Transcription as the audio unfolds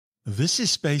This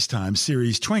is Spacetime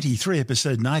Series 23,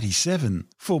 Episode 97,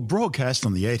 for broadcast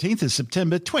on the 18th of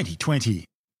September 2020.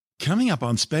 Coming up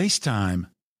on Spacetime,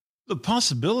 the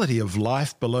possibility of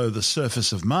life below the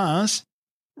surface of Mars,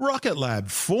 Rocket Lab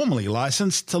formally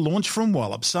licensed to launch from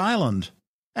Wallops Island,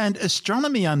 and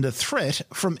astronomy under threat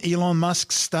from Elon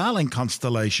Musk's Starlink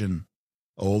constellation.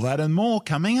 All that and more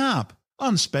coming up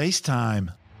on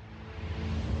Spacetime.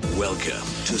 Welcome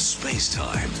to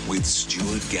Spacetime with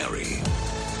Stuart Gary.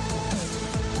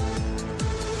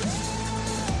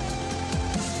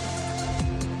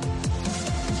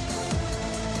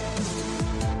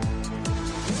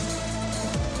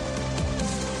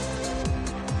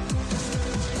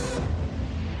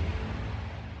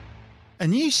 A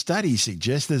new study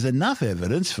suggests there's enough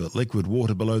evidence for liquid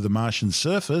water below the Martian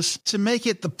surface to make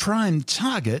it the prime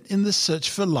target in the search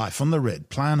for life on the red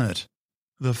planet.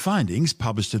 The findings,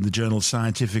 published in the journal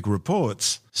Scientific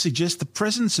Reports, suggest the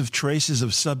presence of traces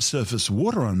of subsurface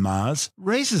water on Mars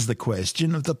raises the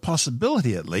question of the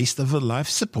possibility, at least, of a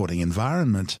life-supporting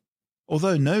environment.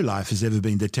 Although no life has ever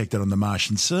been detected on the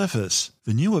Martian surface,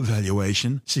 the new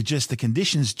evaluation suggests the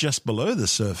conditions just below the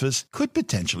surface could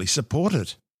potentially support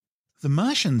it. The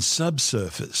Martian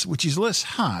subsurface, which is less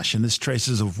harsh and has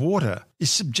traces of water,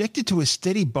 is subjected to a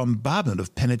steady bombardment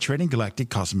of penetrating galactic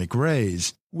cosmic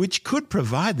rays, which could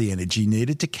provide the energy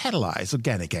needed to catalyze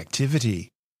organic activity.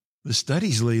 The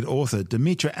study's lead author,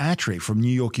 Dimitra Atri from New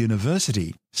York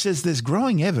University, says there's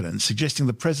growing evidence suggesting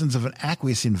the presence of an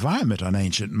aqueous environment on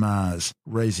ancient Mars,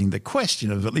 raising the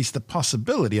question of at least the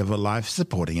possibility of a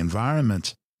life-supporting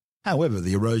environment. However,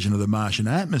 the erosion of the Martian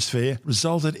atmosphere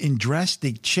resulted in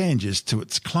drastic changes to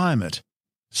its climate.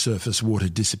 Surface water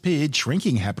disappeared,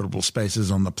 shrinking habitable spaces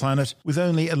on the planet, with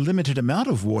only a limited amount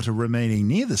of water remaining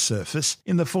near the surface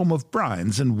in the form of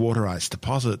brines and water ice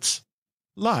deposits.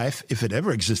 Life, if it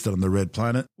ever existed on the red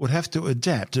planet, would have to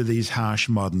adapt to these harsh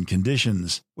modern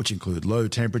conditions, which include low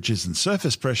temperatures and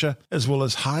surface pressure, as well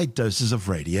as high doses of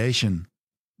radiation.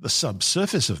 The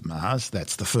subsurface of Mars,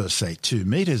 that's the first, say, 2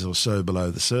 meters or so below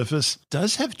the surface,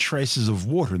 does have traces of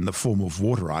water in the form of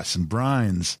water ice and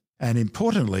brines. And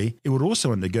importantly, it would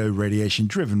also undergo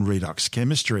radiation-driven redox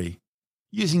chemistry.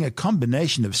 Using a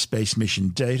combination of space mission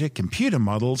data, computer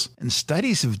models, and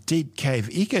studies of deep cave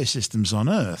ecosystems on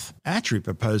Earth, Atri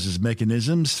proposes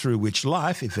mechanisms through which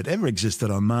life, if it ever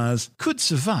existed on Mars, could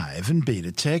survive and be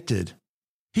detected.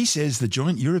 He says the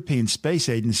joint European Space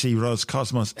Agency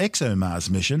Roscosmos ExoMars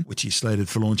mission, which is slated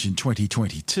for launch in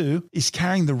 2022, is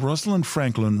carrying the Rosalind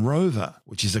Franklin rover,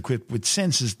 which is equipped with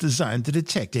sensors designed to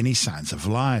detect any signs of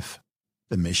life.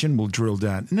 The mission will drill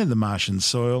down into the Martian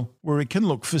soil, where it can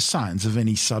look for signs of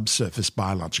any subsurface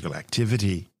biological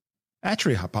activity.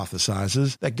 Atri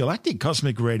hypothesizes that galactic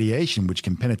cosmic radiation, which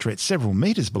can penetrate several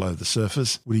meters below the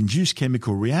surface, would induce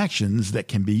chemical reactions that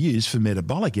can be used for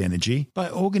metabolic energy by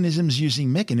organisms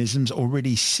using mechanisms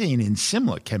already seen in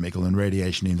similar chemical and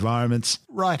radiation environments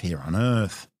right here on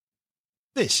Earth.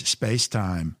 This is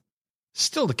Spacetime.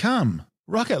 Still to come,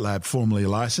 Rocket Lab formally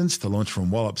licensed to launch from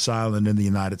Wallops Island in the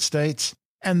United States,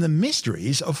 and the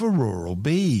mysteries of auroral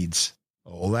beads.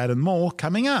 All that and more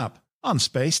coming up on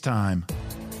Spacetime.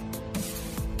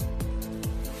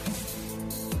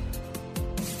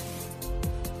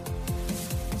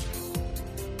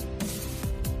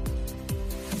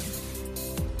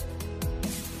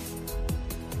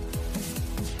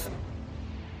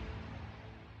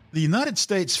 The United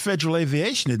States Federal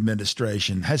Aviation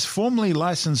Administration has formally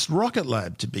licensed Rocket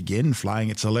Lab to begin flying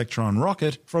its Electron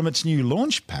rocket from its new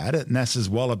launch pad at NASA's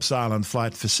Wallops Island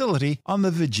Flight Facility on the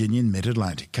Virginian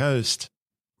mid-Atlantic coast.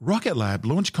 Rocket Lab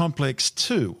Launch Complex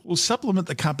 2 will supplement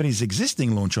the company's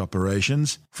existing launch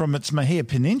operations from its Mahia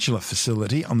Peninsula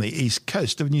facility on the east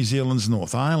coast of New Zealand's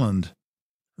North Island.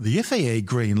 The FAA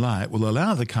green light will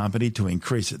allow the company to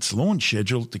increase its launch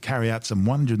schedule to carry out some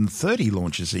 130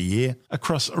 launches a year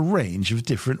across a range of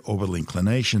different orbital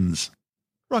inclinations.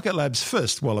 Rocket Lab's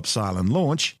first Wallops Island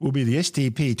launch will be the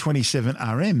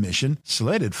STP-27RM mission,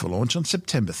 slated for launch on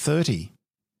September 30.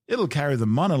 It'll carry the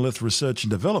Monolith Research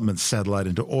and Development satellite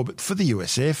into orbit for the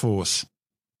US Air Force.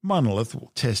 Monolith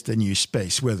will test a new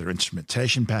space weather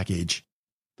instrumentation package.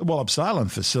 The Wallops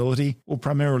Island facility will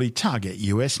primarily target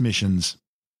US missions.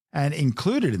 And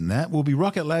included in that will be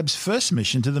Rocket Lab's first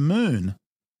mission to the Moon.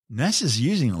 NASA's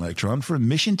using Electron for a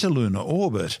mission to lunar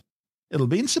orbit. It'll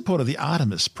be in support of the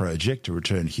Artemis project to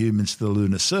return humans to the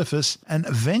lunar surface and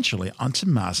eventually onto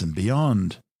Mars and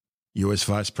beyond. US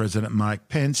Vice President Mike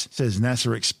Pence says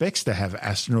NASA expects to have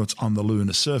astronauts on the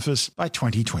lunar surface by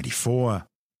 2024.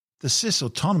 The CIS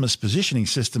Autonomous Positioning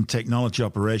System Technology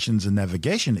Operations and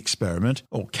Navigation Experiment,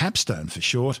 or CAPSTONE for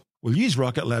short, We'll use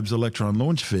Rocket Lab's Electron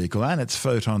launch vehicle and its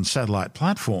Photon satellite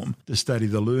platform to study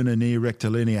the lunar near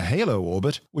rectilinear halo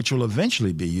orbit, which will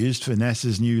eventually be used for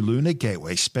NASA's new Lunar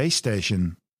Gateway space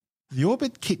station. The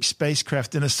orbit keeps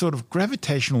spacecraft in a sort of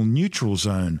gravitational neutral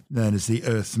zone, known as the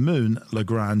Earth-Moon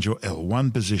Lagrange or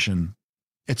L1 position.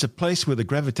 It's a place where the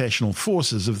gravitational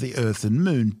forces of the Earth and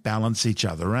Moon balance each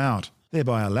other out,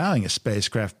 thereby allowing a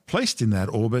spacecraft placed in that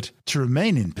orbit to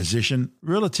remain in position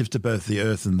relative to both the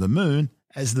Earth and the Moon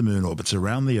as the Moon orbits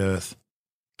around the Earth.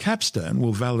 Capstone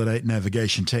will validate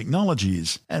navigation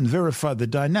technologies and verify the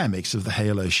dynamics of the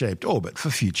halo-shaped orbit for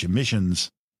future missions.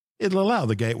 It'll allow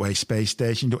the Gateway space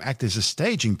station to act as a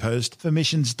staging post for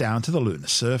missions down to the lunar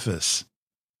surface.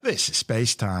 This is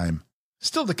Space Time.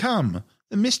 Still to come,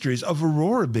 the mysteries of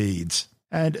aurora beads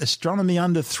and astronomy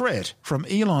under threat from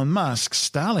Elon Musk's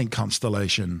Starlink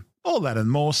constellation. All that and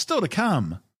more still to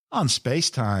come on Space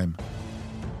Time.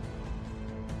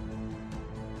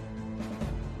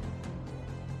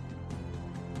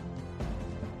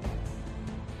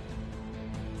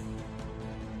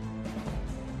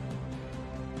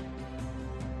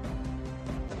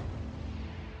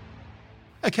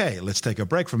 Okay, let's take a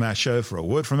break from our show for a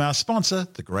word from our sponsor,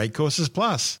 The Great Courses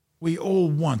Plus. We all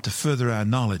want to further our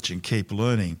knowledge and keep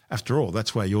learning. After all,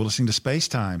 that's why you're listening to Space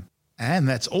Time. And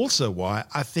that's also why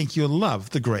I think you'll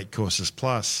love The Great Courses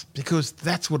Plus, because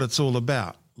that's what it's all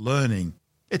about, learning.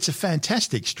 It's a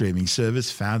fantastic streaming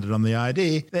service founded on the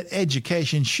idea that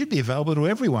education should be available to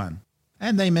everyone.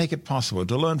 And they make it possible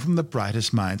to learn from the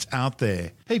brightest minds out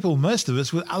there, people most of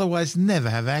us would otherwise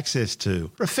never have access to,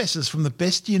 professors from the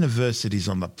best universities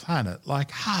on the planet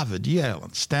like Harvard, Yale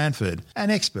and Stanford,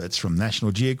 and experts from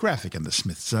National Geographic and the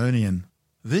Smithsonian.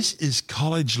 This is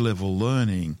college-level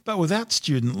learning, but without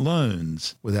student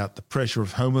loans, without the pressure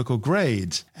of homework or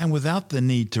grades, and without the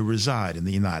need to reside in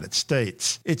the United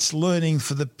States. It's learning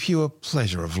for the pure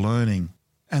pleasure of learning.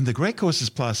 And the Great Courses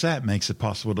Plus app makes it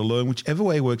possible to learn whichever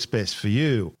way works best for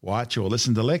you. Watch or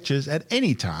listen to lectures at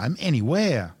any time,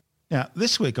 anywhere. Now,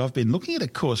 this week I've been looking at a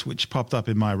course which popped up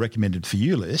in my recommended for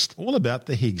you list, all about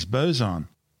the Higgs boson.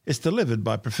 It's delivered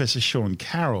by Professor Sean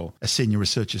Carroll, a Senior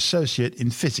Research Associate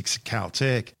in Physics at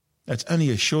Caltech. It's only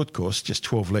a short course, just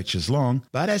 12 lectures long,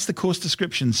 but as the course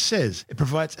description says, it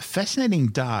provides a fascinating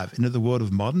dive into the world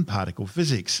of modern particle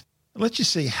physics. It lets you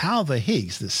see how the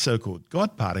Higgs, this so-called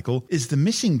God particle, is the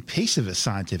missing piece of a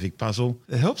scientific puzzle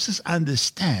that helps us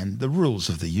understand the rules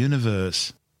of the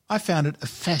universe. I found it a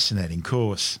fascinating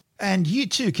course. And you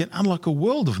too can unlock a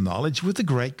world of knowledge with the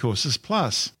Great Courses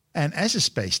Plus. And as a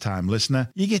Space-Time listener,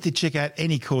 you get to check out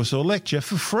any course or lecture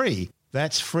for free.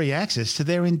 That's free access to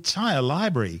their entire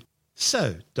library.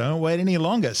 So don't wait any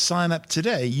longer. Sign up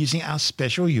today using our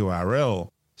special URL.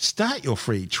 Start your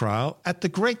free trial at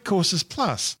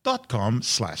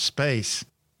thegreatcoursesplus.com/space.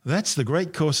 That's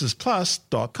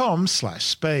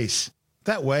thegreatcoursesplus.com/space.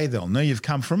 That way they'll know you've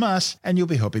come from us and you'll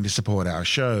be helping to support our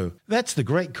show. That's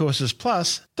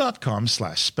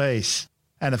thegreatcoursesplus.com/space.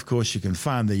 And of course you can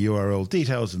find the URL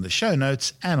details in the show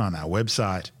notes and on our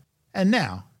website. And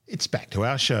now it's back to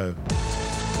our show.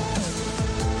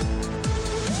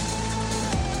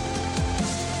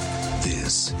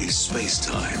 This is Space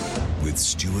Time with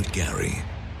Stuart Gary.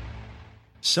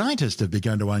 Scientists have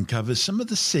begun to uncover some of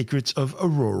the secrets of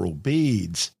auroral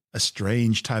beads, a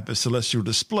strange type of celestial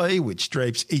display which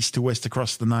drapes east to west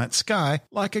across the night sky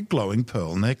like a glowing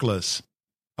pearl necklace.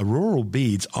 Auroral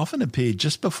beads often appear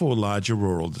just before large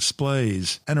auroral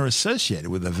displays and are associated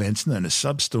with events known as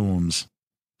substorms.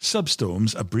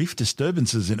 Substorms are brief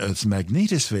disturbances in Earth's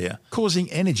magnetosphere,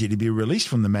 causing energy to be released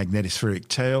from the magnetospheric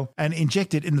tail and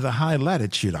injected into the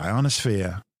high-latitude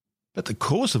ionosphere. But the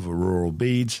cause of auroral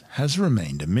beads has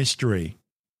remained a mystery.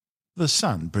 The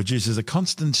Sun produces a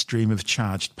constant stream of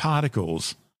charged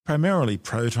particles, primarily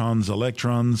protons,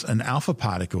 electrons, and alpha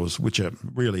particles, which are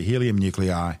really helium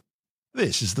nuclei.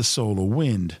 This is the solar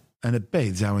wind, and it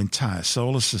bathes our entire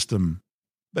solar system.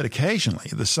 But occasionally,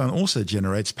 the Sun also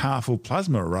generates powerful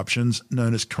plasma eruptions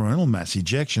known as coronal mass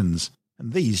ejections,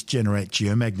 and these generate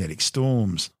geomagnetic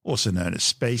storms, also known as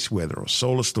space weather or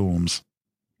solar storms.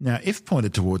 Now, if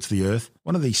pointed towards the Earth,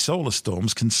 one of these solar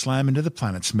storms can slam into the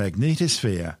planet's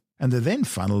magnetosphere, and they're then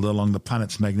funneled along the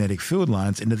planet's magnetic field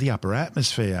lines into the upper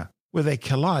atmosphere, where they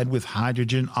collide with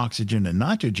hydrogen, oxygen and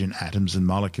nitrogen atoms and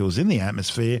molecules in the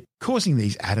atmosphere, causing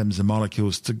these atoms and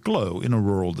molecules to glow in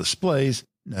auroral displays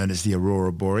known as the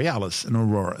aurora borealis and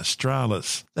aurora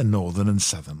australis, the northern and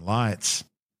southern lights.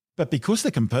 But because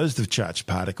they're composed of charged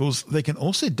particles, they can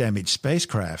also damage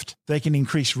spacecraft. They can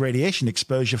increase radiation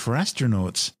exposure for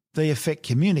astronauts. They affect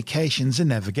communications and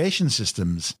navigation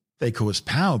systems. They cause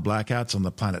power blackouts on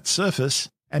the planet's surface,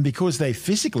 And because they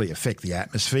physically affect the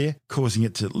atmosphere, causing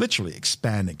it to literally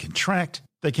expand and contract,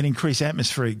 they can increase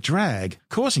atmospheric drag,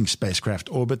 causing spacecraft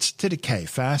orbits to decay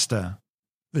faster.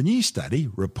 The new study,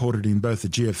 reported in both the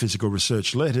Geophysical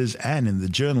Research Letters and in the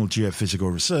journal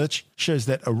Geophysical Research, shows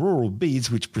that auroral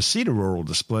beads which precede auroral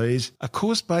displays are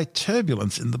caused by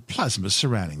turbulence in the plasma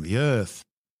surrounding the Earth.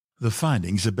 The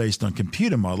findings are based on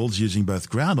computer models using both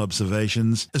ground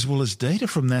observations as well as data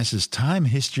from NASA's Time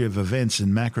History of Events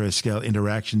and Macroscale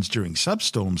Interactions During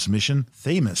Substorms mission,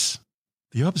 THEMIS.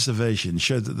 The observation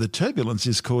showed that the turbulence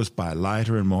is caused by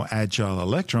lighter and more agile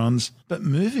electrons, but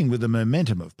moving with the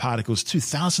momentum of particles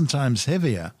 2,000 times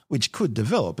heavier, which could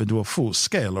develop into a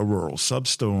full-scale auroral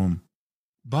substorm.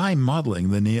 By modelling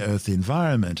the near-Earth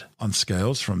environment on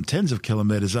scales from tens of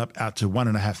kilometres up out to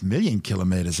 1.5 million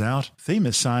kilometres out,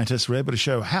 THEMIS scientists were able to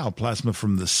show how plasma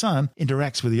from the Sun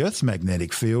interacts with the Earth's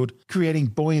magnetic field, creating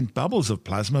buoyant bubbles of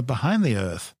plasma behind the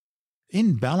Earth.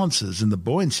 Imbalances in the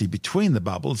buoyancy between the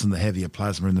bubbles and the heavier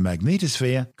plasma in the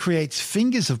magnetosphere creates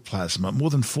fingers of plasma more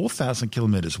than 4,000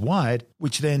 kilometres wide,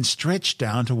 which then stretch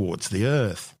down towards the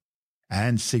Earth.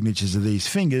 And signatures of these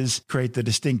fingers create the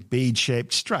distinct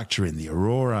bead-shaped structure in the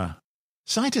aurora.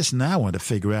 Scientists now want to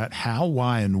figure out how,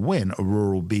 why and when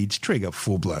auroral beads trigger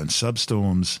full-blown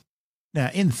substorms.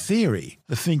 Now, in theory,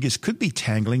 the fingers could be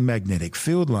tangling magnetic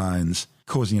field lines,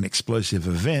 causing an explosive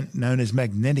event known as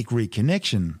magnetic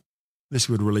reconnection. This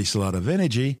would release a lot of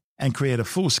energy and create a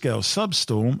full-scale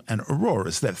substorm and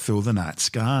auroras that fill the night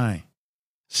sky.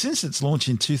 Since its launch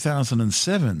in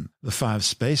 2007, the 5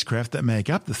 spacecraft that make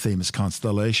up the THEMIS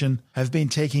constellation have been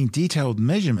taking detailed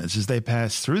measurements as they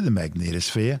pass through the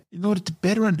magnetosphere in order to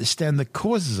better understand the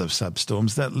causes of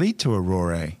substorms that lead to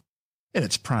aurorae. In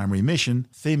its primary mission,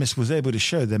 THEMIS was able to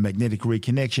show that magnetic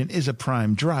reconnection is a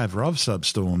prime driver of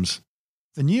substorms.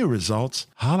 The new results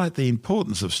highlight the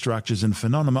importance of structures and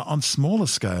phenomena on smaller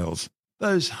scales,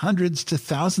 those hundreds to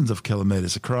thousands of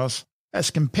kilometres across,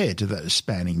 as compared to those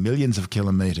spanning millions of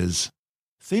kilometres.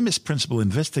 THEMIS principal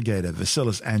investigator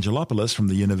Vasilis Angelopoulos from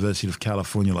the University of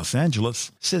California, Los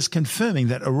Angeles, says confirming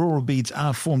that auroral beads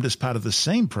are formed as part of the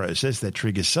same process that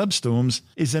triggers substorms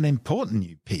is an important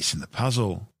new piece in the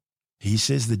puzzle. He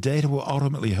says the data will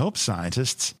ultimately help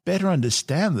scientists better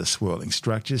understand the swirling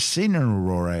structures seen in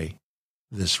aurorae.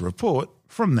 This report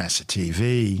from NASA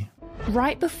TV.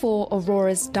 Right before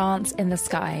auroras dance in the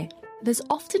sky, there's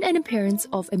often an appearance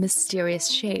of a mysterious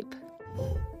shape.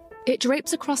 It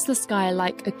drapes across the sky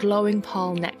like a glowing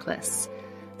pearl necklace.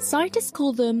 Scientists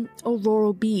call them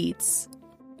auroral beads.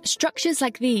 Structures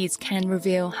like these can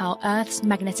reveal how Earth's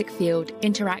magnetic field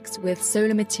interacts with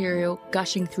solar material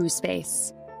gushing through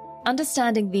space.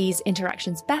 Understanding these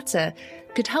interactions better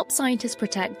could help scientists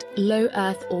protect low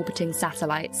Earth orbiting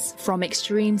satellites from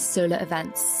extreme solar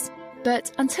events.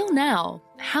 But until now,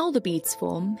 how the beads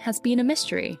form has been a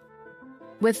mystery.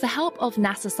 With the help of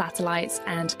NASA satellites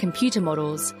and computer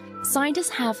models, scientists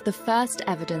have the first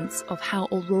evidence of how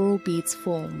auroral beads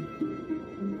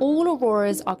form. All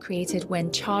auroras are created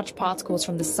when charged particles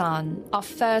from the Sun are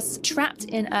first trapped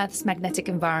in Earth's magnetic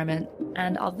environment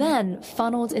and are then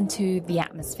funneled into the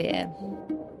atmosphere.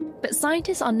 But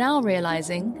scientists are now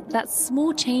realizing that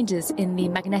small changes in the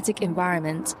magnetic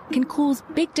environment can cause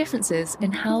big differences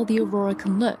in how the aurora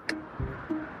can look.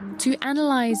 To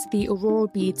analyze the auroral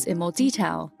beads in more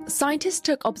detail, scientists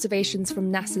took observations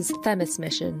from NASA's THEMIS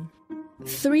mission.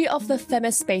 3 of the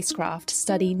THEMIS spacecraft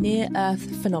study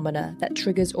near-Earth phenomena that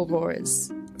triggers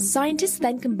auroras. Scientists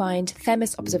then combined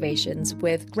THEMIS observations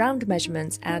with ground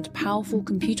measurements and powerful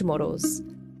computer models.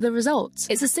 The result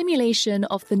is a simulation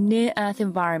of the near-Earth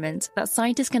environment that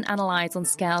scientists can analyze on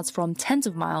scales from tens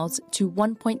of miles to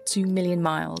 1.2 million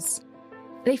miles.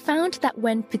 They found that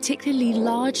when particularly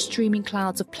large streaming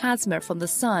clouds of plasma from the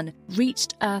Sun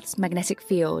reached Earth's magnetic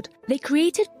field, they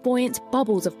created buoyant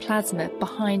bubbles of plasma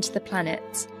behind the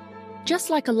planet. Just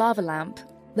like a lava lamp,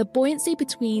 the buoyancy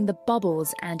between the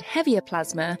bubbles and heavier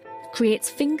plasma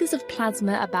creates fingers of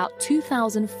plasma about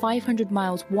 2,500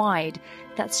 miles wide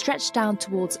that stretch down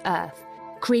towards Earth,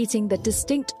 creating the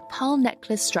distinct pearl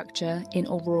necklace structure in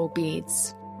auroral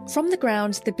beads. From the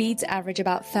ground, the beads average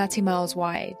about 30 miles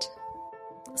wide.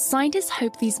 Scientists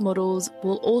hope these models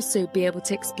will also be able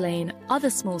to explain other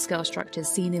small-scale structures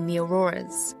seen in the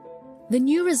auroras. The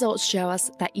new results show us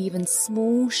that even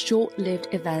small, short-lived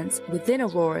events within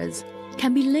auroras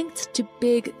can be linked to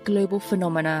big global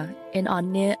phenomena in our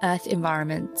near-Earth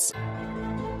environment.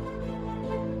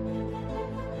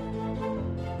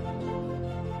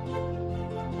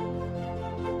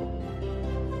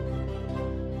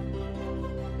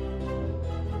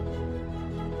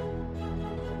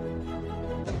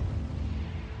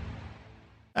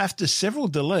 After several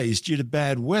delays due to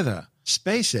bad weather,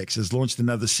 SpaceX has launched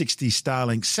another 60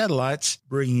 Starlink satellites,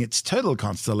 bringing its total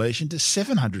constellation to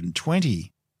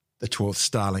 720. The 12th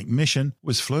Starlink mission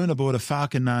was flown aboard a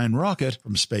Falcon 9 rocket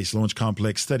from Space Launch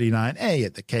Complex 39A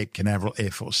at the Cape Canaveral Air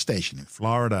Force Station in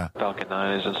Florida. Falcon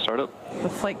 9 is in startup. The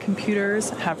flight computers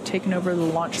have taken over the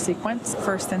launch sequence.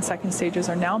 First and second stages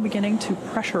are now beginning to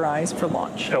pressurize for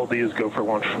launch. LD is go for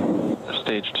launch.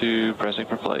 Stage 2, pressing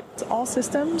for flight. All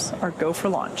systems are go for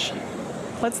launch.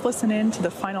 Let's listen in to the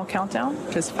final countdown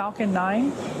as Falcon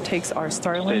 9 takes our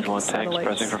Starlink Stage 1 tanks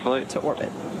pressing for flight. to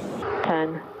orbit.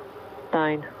 10,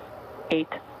 9, 8,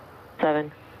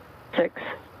 7, 6,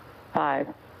 5,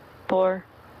 4,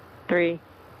 3,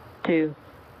 2,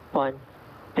 1,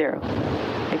 0.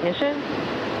 Ignition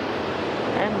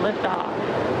and liftoff.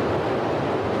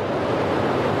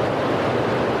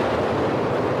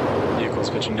 Vehicles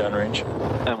pitching downrange.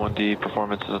 M1D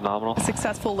performance is nominal.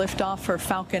 Successful liftoff for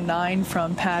Falcon 9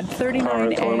 from pad 39A. Power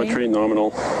and telemetry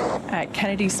nominal. At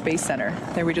Kennedy Space Center.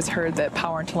 There we just heard that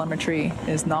power and telemetry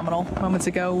is nominal. Moments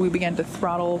ago, we began to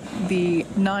throttle the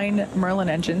 9 Merlin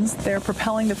engines. They're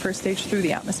propelling the first stage through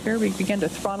the atmosphere. We began to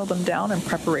throttle them down in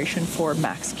preparation for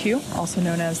Max Q, also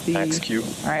known as the... Max Q.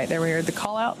 All right, there we heard the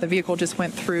call out. The vehicle just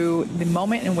went through the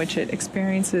moment in which it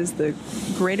experiences the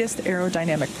greatest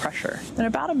aerodynamic pressure. In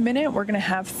about a minute, we're going to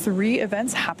have 3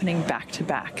 events happening back to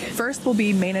back. First will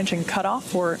be main engine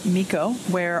cutoff, or MECO,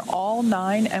 where all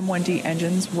 9 M1D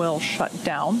engines will shut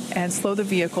down and slow the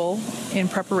vehicle in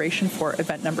preparation for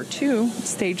event number 2,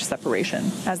 stage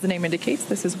separation. As the name indicates,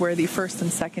 this is where the first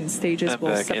and second stages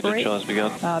will separate. Engine chill has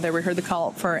begun. There we heard the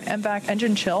call for MVAC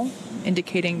engine chill,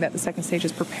 indicating that the second stage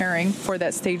is preparing for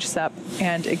that stage sep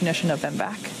and ignition of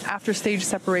MVAC. After stage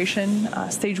separation,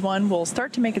 stage 1 will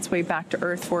start to make its way back to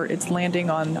Earth for its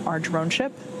landing on our drone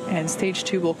ship, and stage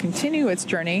 2 will continue its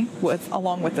journey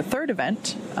along with the third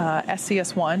event,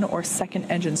 SCS-1, or second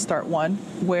engine start 1,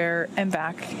 where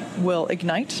MVAC will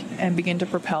ignite and begin to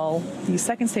propel the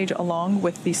second stage along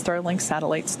with the Starlink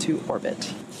satellites to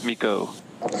orbit. MECO.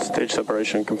 Stage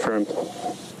separation confirmed.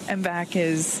 MVAC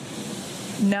is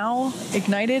now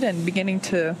ignited and beginning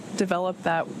to develop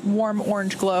that warm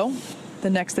orange glow. The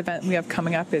next event we have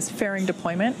coming up is fairing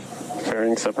deployment.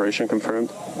 Fairing separation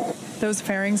confirmed. Those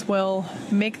fairings will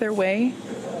make their way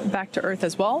back to Earth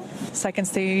as well. Second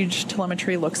stage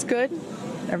telemetry looks good.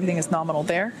 Everything is nominal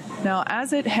there. Now,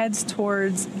 as it heads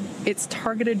towards its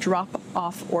targeted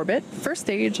drop-off orbit, first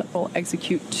stage will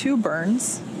execute 2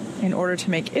 burns in order to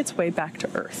make its way back to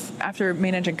Earth. After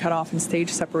main engine cutoff and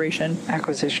stage separation,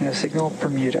 acquisition of signal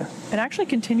Bermuda. It actually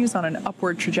continues on an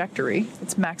upward trajectory.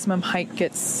 Its maximum height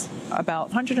gets about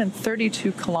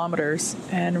 132 kilometers,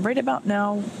 and right about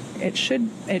now it should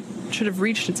have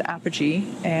reached its apogee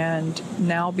and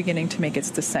now beginning to make its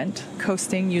descent,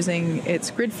 coasting using its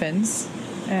grid fins.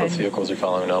 Both vehicles are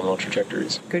following nominal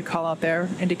trajectories. Good call out there,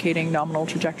 indicating nominal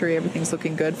trajectory. Everything's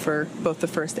looking good for both the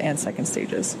first and second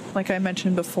stages. Like I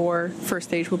mentioned before, first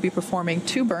stage will be performing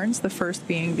 2 burns, the first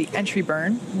being the entry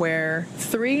burn, where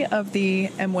 3 of the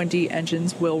M1D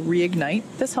engines will reignite.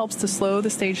 This helps to slow the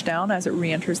stage down as it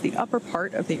re-enters the upper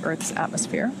part of the Earth's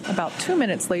atmosphere. About 2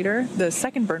 minutes later, the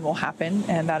second burn will happen,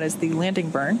 and that is the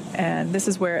landing burn. And this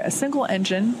is where a single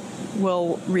engine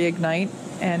will reignite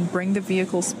and bring the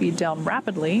vehicle speed down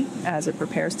rapidly as it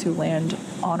prepares to land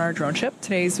on our drone ship.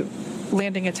 Today's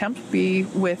landing attempt will be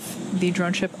with the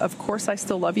drone ship Of Course I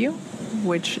Still Love You,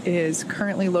 which is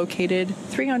currently located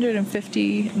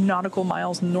 350 nautical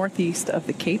miles northeast of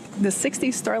the Cape. The 60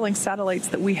 Starlink satellites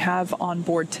that we have on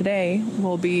board today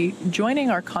will be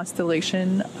joining our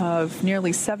constellation of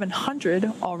nearly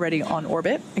 700 already on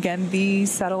orbit. Again,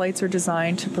 these satellites are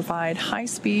designed to provide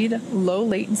high-speed,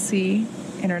 low-latency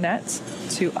internet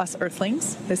to us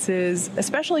Earthlings. This is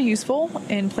especially useful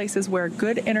in places where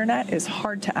good internet is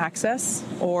hard to access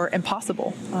or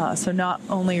impossible. So not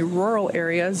only rural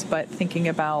areas, but thinking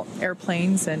about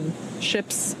airplanes and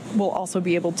ships will also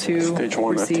be able to Stage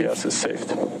 1 receive FTS is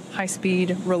saved.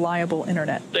 high-speed, reliable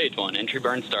internet. Stage 1, entry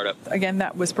burn startup. Again,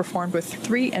 that was performed with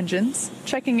 3 engines.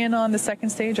 Checking in on the second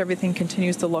stage, everything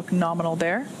continues to look nominal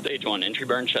there. Stage 1, entry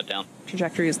burn shutdown.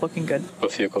 Trajectory is looking good.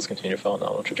 Both vehicles continue to follow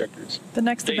nominal trajectories. The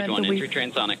next Stage event 1, that entry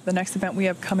transonic. The next event we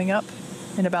have coming up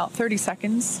in about 30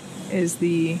 seconds is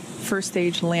the first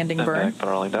stage landing burn. MVAC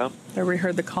throttling down. There we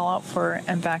heard the call out for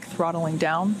MVAC throttling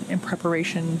down in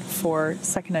preparation for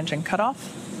second engine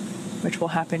cutoff, which will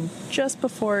happen just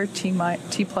before T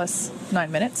plus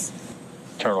 9 minutes.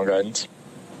 Terminal guidance.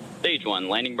 Stage 1,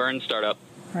 landing burn startup.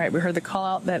 All right, we heard the call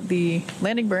out that the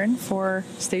landing burn for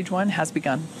stage 1 has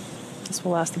begun. This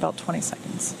will last about 20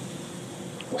 seconds.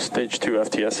 Stage 2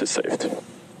 FTS is saved.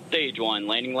 Stage 1,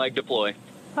 landing leg deploy.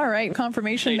 All right,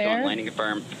 confirmation Stage there 1, landing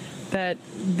confirmed. that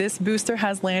this booster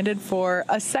has landed for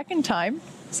a second time.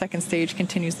 Second stage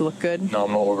continues to look good.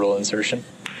 Nominal orbital insertion.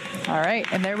 All right,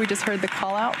 and there we just heard the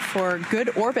call out for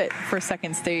good orbit for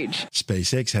second stage.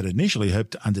 SpaceX had initially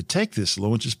hoped to undertake this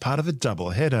launch as part of a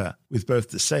double-header, with both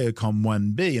the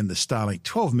SAOCOM-1B and the Starlink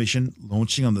 12 mission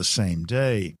launching on the same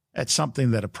day. That's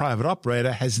something that a private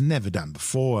operator has never done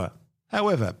before.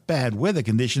 However, bad weather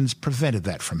conditions prevented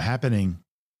that from happening.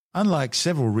 Unlike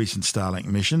several recent Starlink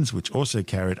missions, which also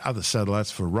carried other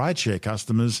satellites for rideshare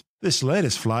customers, this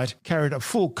latest flight carried a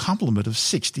full complement of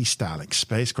 60 Starlink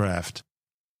spacecraft.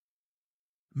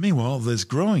 Meanwhile, there's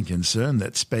growing concern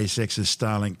that SpaceX's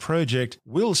Starlink project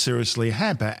will seriously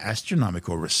hamper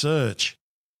astronomical research.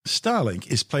 Starlink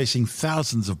is placing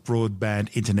thousands of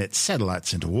broadband internet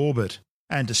satellites into orbit.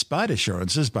 And despite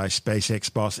assurances by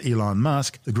SpaceX boss Elon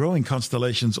Musk, the growing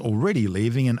constellation's already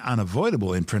leaving an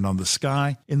unavoidable imprint on the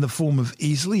sky in the form of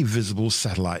easily visible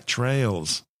satellite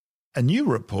trails. A new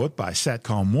report by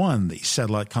SATCOM-1, the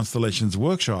Satellite Constellations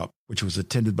Workshop, which was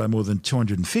attended by more than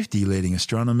 250 leading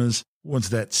astronomers, warns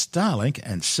that Starlink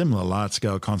and similar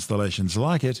large-scale constellations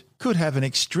like it could have an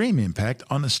extreme impact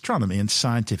on astronomy and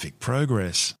scientific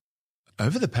progress.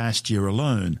 Over the past year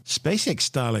alone, SpaceX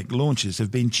Starlink launches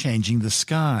have been changing the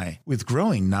sky, with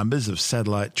growing numbers of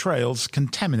satellite trails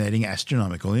contaminating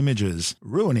astronomical images,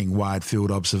 ruining wide-field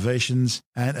observations,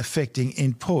 and affecting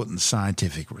important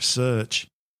scientific research.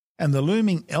 And the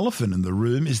looming elephant in the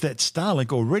room is that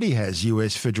Starlink already has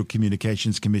US Federal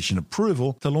Communications Commission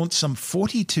approval to launch some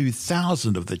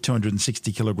 42,000 of the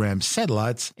 260-kilogram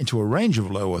satellites into a range of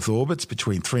low Earth orbits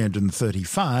between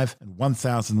 335 and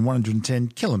 1,110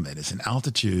 kilometers in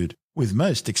altitude, with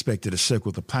most expected to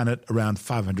circle the planet around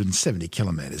 570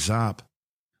 kilometers up.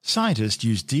 Scientists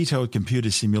use detailed computer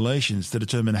simulations to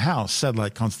determine how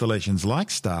satellite constellations like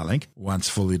Starlink, once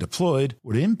fully deployed,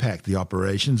 would impact the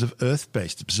operations of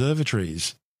Earth-based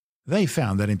observatories. They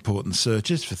found that important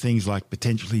searches for things like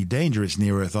potentially dangerous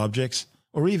near-Earth objects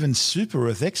or even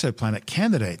super-Earth exoplanet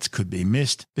candidates could be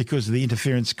missed because of the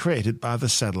interference created by the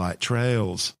satellite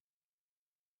trails.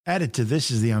 Added to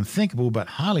this is the unthinkable but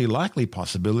highly likely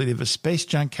possibility of a space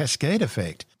junk cascade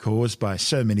effect caused by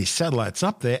so many satellites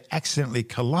up there accidentally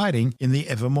colliding in the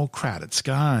ever more crowded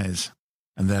skies.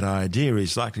 And that idea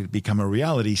is likely to become a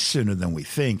reality sooner than we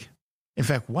think. In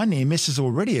fact, one near miss has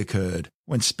already occurred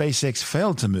when SpaceX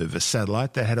failed to move a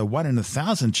satellite that had a 1 in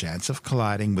 1,000 chance of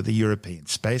colliding with a European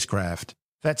spacecraft.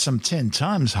 That's some 10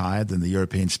 times higher than the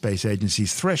European Space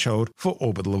Agency's threshold for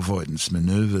orbital avoidance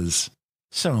maneuvers.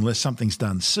 So unless something's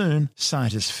done soon,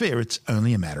 scientists fear it's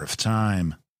only a matter of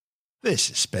time. This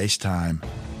is Space Time.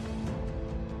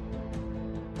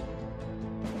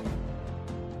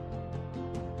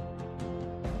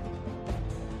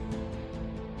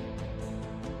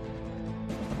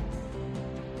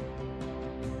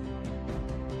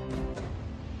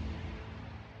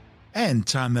 And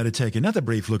time now to take another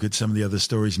brief look at some of the other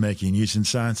stories making news in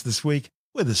science this week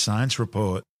with a science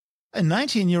report. A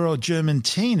 19-year-old German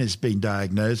teen has been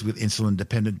diagnosed with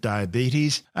insulin-dependent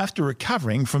diabetes after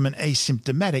recovering from an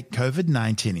asymptomatic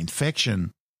COVID-19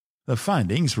 infection. The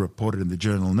findings, reported in the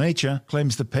journal Nature,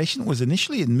 claims the patient was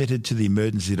initially admitted to the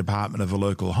emergency department of a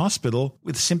local hospital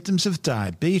with symptoms of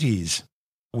diabetes.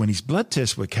 When his blood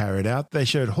tests were carried out, they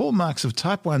showed hallmarks of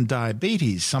type 1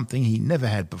 diabetes, something he never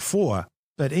had before.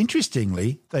 But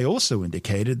interestingly, they also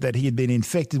indicated that he had been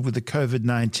infected with the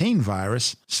COVID-19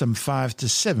 virus some 5 to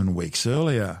 7 weeks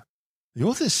earlier. The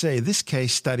authors say this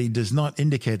case study does not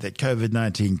indicate that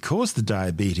COVID-19 caused the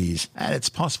diabetes, and it's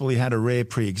possible he had a rare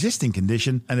pre-existing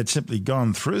condition and had simply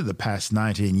gone through the past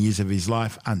 19 years of his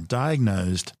life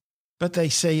undiagnosed. But they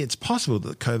say it's possible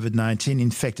that COVID-19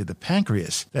 infected the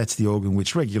pancreas, that's the organ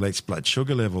which regulates blood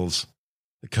sugar levels.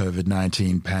 The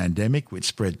COVID-19 pandemic, which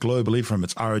spread globally from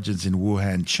its origins in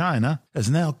Wuhan, China, has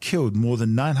now killed more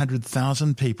than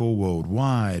 900,000 people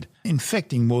worldwide,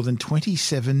 infecting more than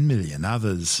 27 million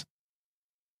others.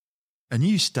 A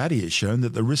new study has shown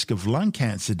that the risk of lung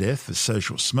cancer death for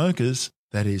social smokers,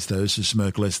 that is, those who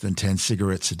smoke less than 10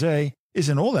 cigarettes a day,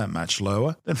 isn't all that much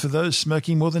lower than for those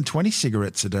smoking more than 20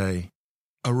 cigarettes a day.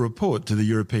 A report to the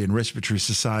European Respiratory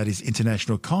Society's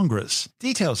International Congress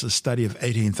details a study of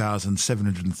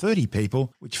 18,730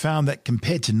 people which found that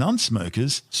compared to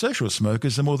non-smokers, social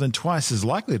smokers are more than twice as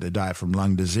likely to die from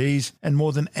lung disease and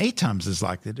more than 8 times as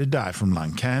likely to die from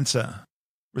lung cancer.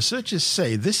 Researchers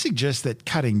say this suggests that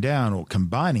cutting down or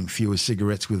combining fewer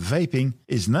cigarettes with vaping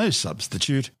is no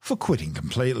substitute for quitting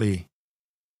completely.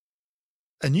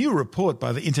 A new report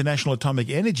by the International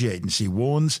Atomic Energy Agency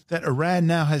warns that Iran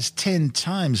now has 10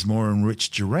 times more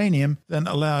enriched uranium than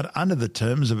allowed under the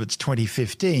terms of its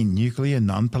 2015 Nuclear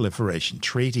Non-Proliferation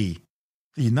Treaty.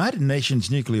 The United Nations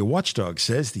nuclear watchdog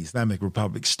says the Islamic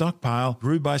Republic's stockpile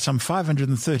grew by some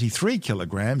 533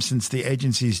 kilograms since the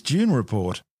agency's June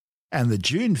report, and the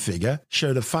June figure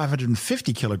showed a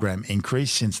 550 kilogram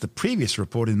increase since the previous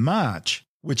report in March,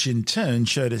 which in turn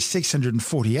showed a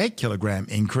 648 kilogram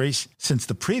increase since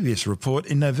the previous report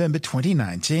in November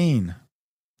 2019.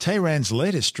 Tehran's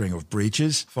latest string of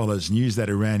breaches follows news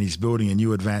that Iran is building a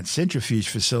new advanced centrifuge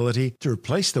facility to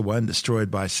replace the one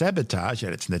destroyed by sabotage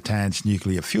at its Natanz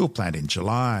nuclear fuel plant in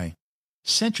July.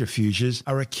 Centrifuges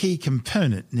are a key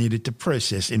component needed to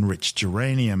process enriched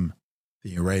uranium.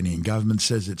 The Iranian government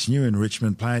says its new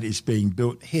enrichment plant is being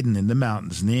built hidden in the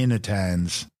mountains near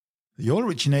Natanz. The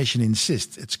oil-rich nation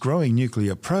insists its growing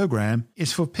nuclear program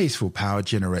is for peaceful power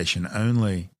generation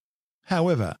only.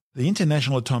 However, the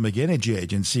International Atomic Energy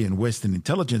Agency and Western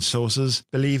intelligence sources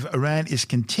believe Iran is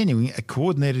continuing a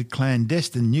coordinated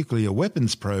clandestine nuclear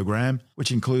weapons program,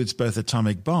 which includes both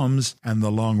atomic bombs and the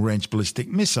long-range ballistic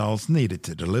missiles needed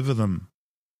to deliver them.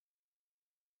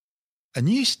 A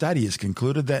new study has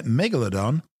concluded that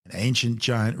Megalodon, an ancient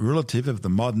giant relative of the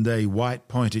modern-day white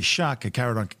pointer shark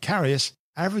Carcharodon carcharias,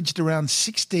 averaged around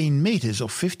 16 metres or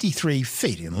 53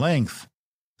 feet in length.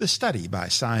 The study by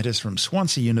scientists from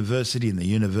Swansea University and the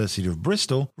University of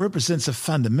Bristol represents a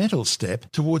fundamental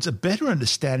step towards a better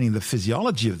understanding of the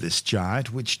physiology of this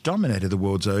giant which dominated the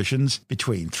world's oceans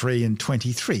between 3 and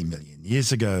 23 million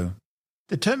years ago.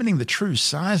 Determining the true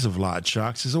size of large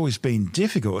sharks has always been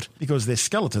difficult because their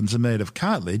skeletons are made of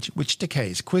cartilage which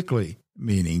decays quickly,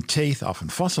 meaning teeth, often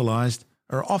fossilised,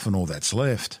 are often all that's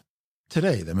left.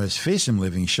 Today, the most fearsome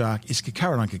living shark is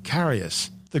Carcharodon carcharias,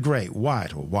 the great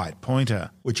white or white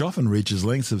pointer, which often reaches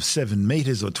lengths of 7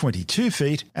 metres or 22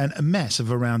 feet and a mass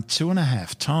of around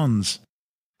 2.5 tonnes.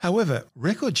 However,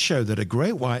 records show that a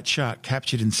great white shark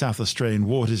captured in South Australian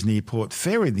waters near Port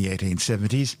Fairy in the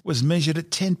 1870s was measured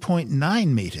at 10.9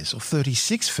 metres or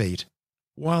 36 feet,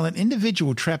 while an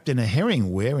individual trapped in a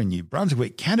herring weir in New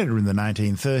Brunswick, Canada in the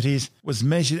 1930s was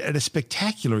measured at a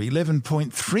spectacular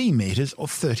 11.3 metres or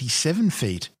 37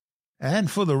 feet.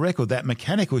 And for the record, that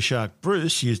mechanical shark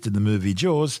Bruce used in the movie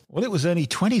Jaws, well, it was only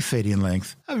 20 feet in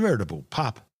length, a veritable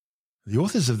pup. The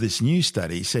authors of this new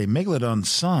study say Megalodon's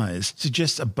size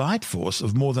suggests a bite force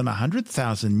of more than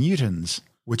 100,000 newtons,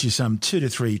 which is some 2 to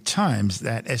 3 times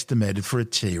that estimated for a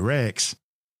T-Rex.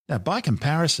 Now, by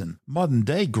comparison,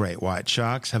 modern-day great white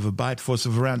sharks have a bite force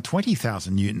of around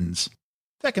 20,000 newtons.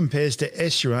 That compares to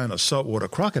estuarine or saltwater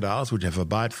crocodiles, which have a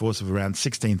bite force of around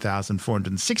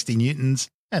 16,460 newtons,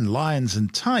 and lions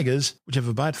and tigers, which have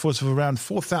a bite force of around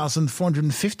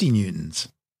 4,450 newtons.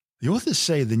 The authors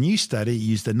say the new study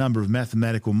used a number of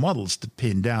mathematical models to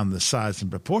pin down the size and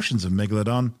proportions of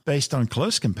Megalodon based on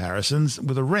close comparisons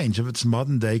with a range of its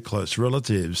modern-day close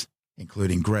relatives,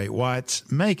 including great whites,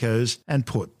 makos, and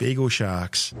port beagle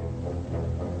sharks.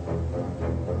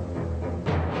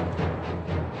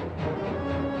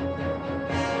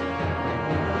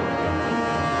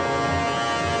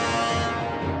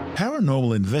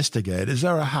 Paranormal investigators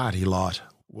are a hearty lot,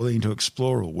 willing to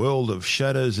explore a world of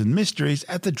shadows and mysteries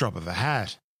at the drop of a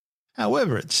hat.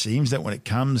 However, it seems that when it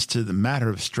comes to the matter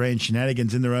of strange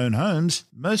shenanigans in their own homes,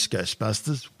 most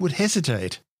Ghostbusters would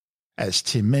hesitate. As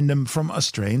Tim Mendham from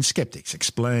Australian Skeptics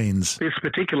explains. This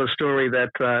particular story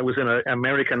that was in an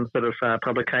American sort of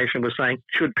publication was saying,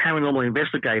 should paranormal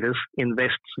investigators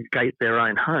investigate their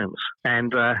own homes?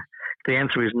 And the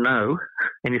answer is no.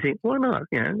 And you think, why not?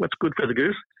 You know, what's good for the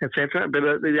goose, etc.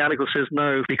 But the article says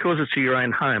no, because it's your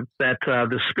own home, that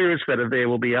the spirits that are there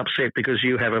will be upset because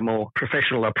you have a more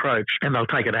professional approach and they'll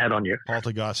take it out on you.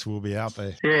 Poltergeists will be out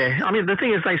there. Yeah. I mean, the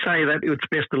thing is, they say that it's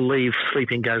best to leave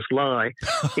sleeping ghosts lie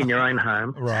in your own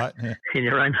home. Right. Yeah. In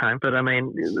your own home. But I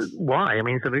mean, why? I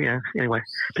mean, sort of, you know, anyway,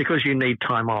 because you need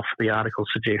time off, the article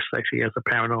suggests, actually, as a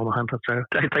paranormal hunter. So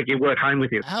don't take your work home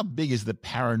with you. How big is the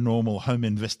paranormal home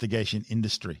investigation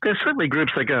industry? There's certainly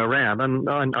groups that go around, and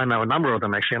I know a number of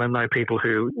them, actually, and I know people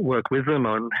who work with them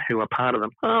and who are part of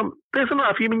them. There's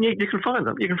enough. You can find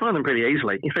them. You can find them pretty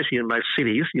easily, especially in most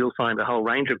cities. You'll find a whole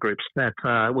range of groups that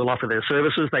will offer their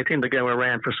services. They tend to go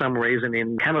around for some reason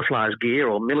in camouflage gear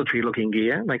or military-looking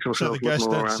gear. Makes themselves so the ghosts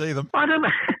look more. Don't see them. I don't know.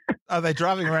 Are they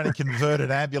driving around in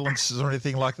converted ambulances or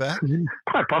anything like that?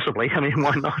 Quite possibly. I mean,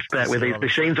 why not? With these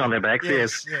machines on their backs,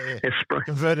 yes. Yeah.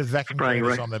 Converted vacuum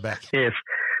cleaners on their back. Yes.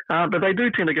 But they do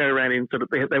tend to go around in sort of,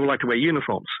 they would like to wear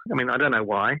uniforms. I mean, I don't know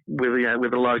why, with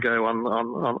the logo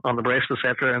on the breast,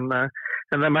 etc. And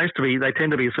they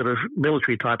tend to be sort of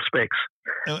military type specs.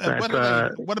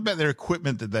 What about their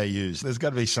equipment that they use? There's got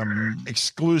to be some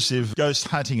exclusive ghost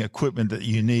hunting equipment that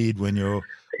you need when you're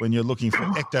looking for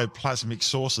ectoplasmic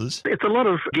sources. It's a lot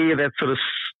of gear that's sort of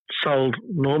sold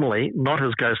normally, not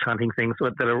as ghost hunting things,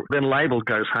 but that are then labelled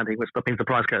ghost hunting, which means the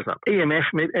price goes up. EMF,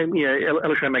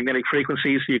 electromagnetic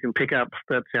frequencies, you can pick up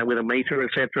that with a meter,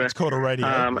 etc. It's called a radio,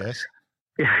 yes.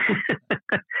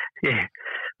 Yeah.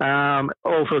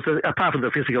 All sorts of, apart from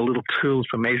the physical little tools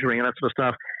for measuring and that sort of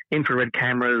stuff, infrared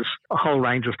cameras, a whole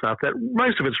range of stuff that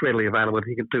most of it's readily available.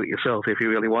 You can do it yourself if you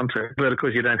really want to. But of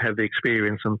course, you don't have the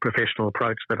experience and professional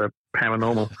approach that a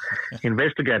paranormal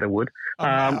investigator would.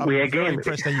 I'm very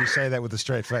impressed that you say that with a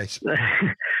straight face.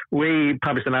 We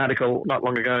published an article not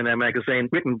long ago in our magazine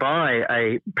written by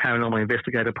a paranormal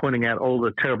investigator pointing out all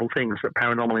the terrible things that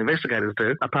paranormal investigators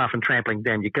do, apart from trampling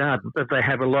down your garden. That they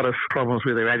have a lot of problems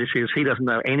with their attitudes. He doesn't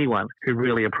know anyone who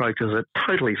really approaches it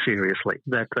totally seriously.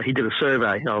 That he did a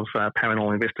survey of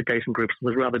paranormal investigation groups and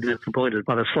was rather disappointed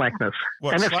by the slackness.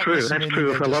 What, and that's true. That's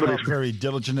true for a lot of these. Very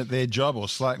diligent at their job, or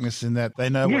slackness in that they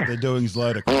know what they're doing is a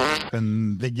load of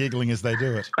and they're giggling as they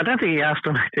do it. I don't think he asked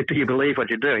them, do you believe what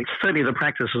you're doing? Certainly the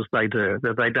practices they do,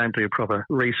 that they don't do proper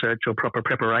research or proper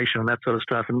preparation and that sort of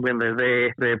stuff. And when they're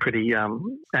there, they're pretty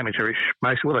amateurish.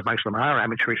 Most of them are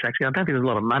amateurish, actually. I don't think there's a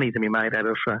lot of money to be made out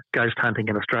of ghost hunting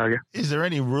in Australia. Is there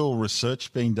any real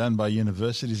research being done by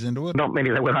universities into it? Not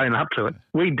many that would own up to it.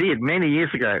 We did, many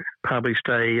years ago, published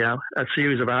a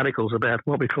series of articles about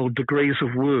what we call degrees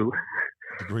of woo.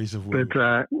 Degrees of woo.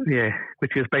 But,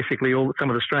 which is basically some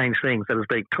of the strange things that is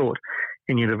being taught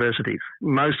in universities.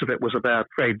 Most of it was about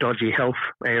very dodgy health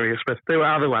areas, but there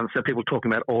were other ones that people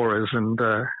talking about auras and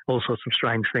all sorts of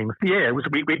strange things. Yeah, we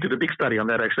did a big study on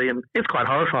that, actually, and it's quite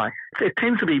horrifying. It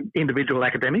tends to be individual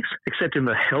academics, except in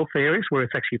the health areas where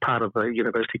it's actually part of the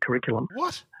university curriculum.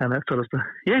 What? And that sort of stuff.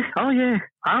 Yeah, oh yeah.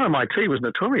 RMIT was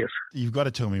notorious. You've got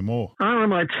to tell me more.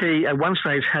 RMIT at one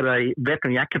stage had a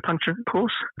veterinary acupuncture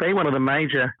course. They're one of the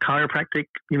major chiropractic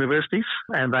universities,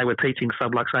 and they were teaching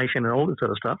subluxation and all that sort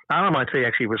of stuff. RMIT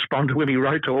actually responded when we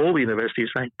wrote to all the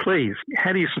universities saying, please,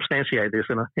 how do you substantiate this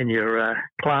in your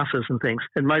classes and things?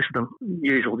 And most of them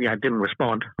usually didn't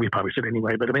respond. We published it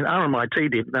anyway, but I mean,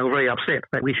 RMIT did. They were very upset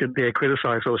that we should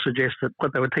criticise or suggest that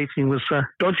what they were teaching was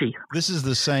dodgy. This is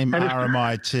the same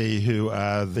RMIT who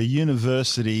are the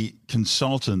university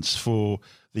consultants for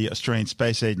the Australian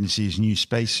Space Agency's new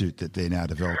spacesuit that they're now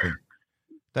developing.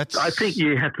 I think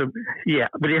you have to,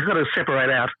 but you've got to separate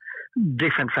out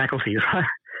different faculties, right?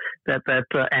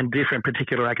 And different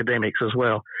particular academics as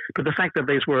well. But the fact that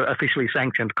these were officially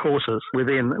sanctioned courses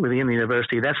within the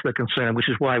university, that's the concern, which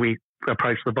is why we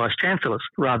approach the vice-chancellors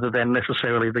rather than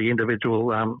necessarily the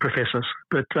individual professors.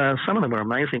 But some of them were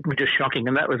amazing, which is shocking.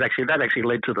 And that actually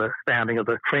led to the founding of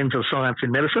the Friends of Science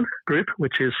in Medicine group,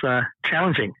 which is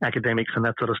challenging academics and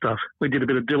that sort of stuff. We did a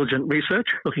bit of diligent research,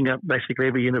 looking at basically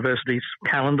every university's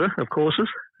calendar of courses.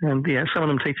 And some of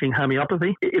them teaching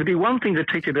homeopathy. It'd be one thing to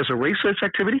teach it as a research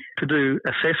activity, to do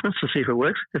assessments to see if it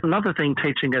works. It's another thing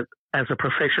teaching it as a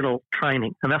professional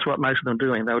training. And that's what most of them are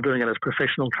doing. They were doing it as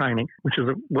professional training, which is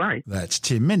a worry. That's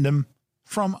Tim Mindham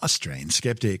from Australian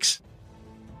Skeptics.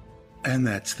 And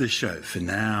that's the show for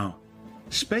now.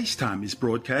 Spacetime is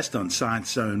broadcast on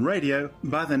Science Zone Radio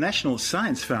by the National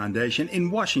Science Foundation in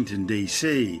Washington,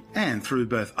 D.C., and through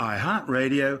both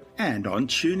iHeartRadio and on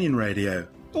TuneIn Radio.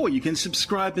 Or you can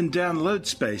subscribe and download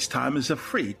Spacetime as a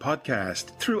free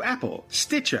podcast through Apple,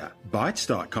 Stitcher,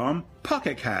 Bytes.com,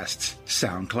 Pocket Casts,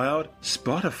 SoundCloud,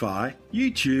 Spotify,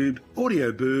 YouTube,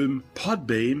 Audio Boom,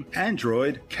 Podbeam,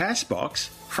 Android, Castbox,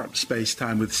 from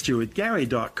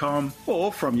SpaceTimeWithStuartGary.com,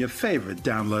 or from your favorite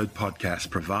download podcast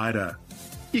provider.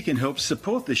 You can help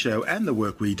support the show and the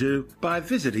work we do by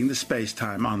visiting the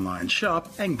Spacetime online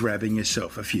shop and grabbing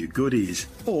yourself a few goodies,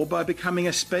 or by becoming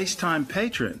a Spacetime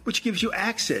patron, which gives you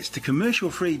access to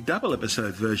commercial-free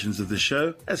double-episode versions of the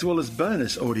show, as well as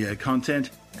bonus audio content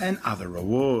and other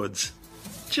rewards.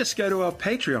 Just go to our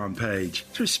Patreon page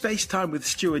through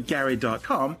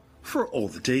SpaceTimeWithStuartGary.com for all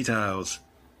the details.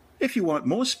 If you want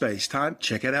more space time,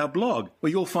 check out our blog, where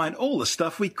you'll find all the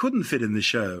stuff we couldn't fit in the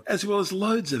show, as well as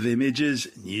loads of images,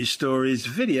 news stories,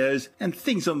 videos, and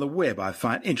things on the web I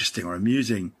find interesting or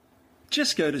amusing.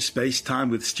 Just go to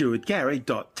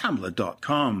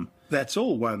spacetimewithstuartgary.tumblr.com. That's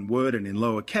all one word and in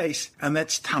lowercase, and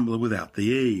that's Tumblr without the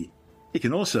E. You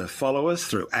can also follow us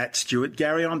through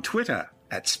 @StuartGary on Twitter,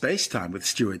 at Spacetime with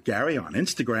Stuart Gary on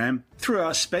Instagram, through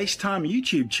our Spacetime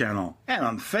YouTube channel, and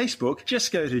on Facebook,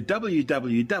 just go to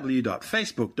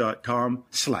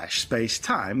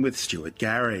www.facebook.com/spacetime with Stuart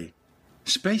Gary.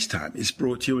 Spacetime is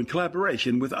brought to you in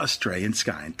collaboration with Australian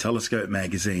Sky and Telescope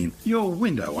magazine, your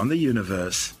window on the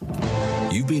universe.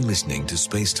 You've been listening to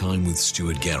Spacetime with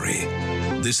Stuart Gary.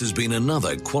 This has been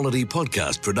another quality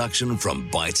podcast production from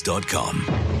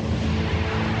Bytes.com.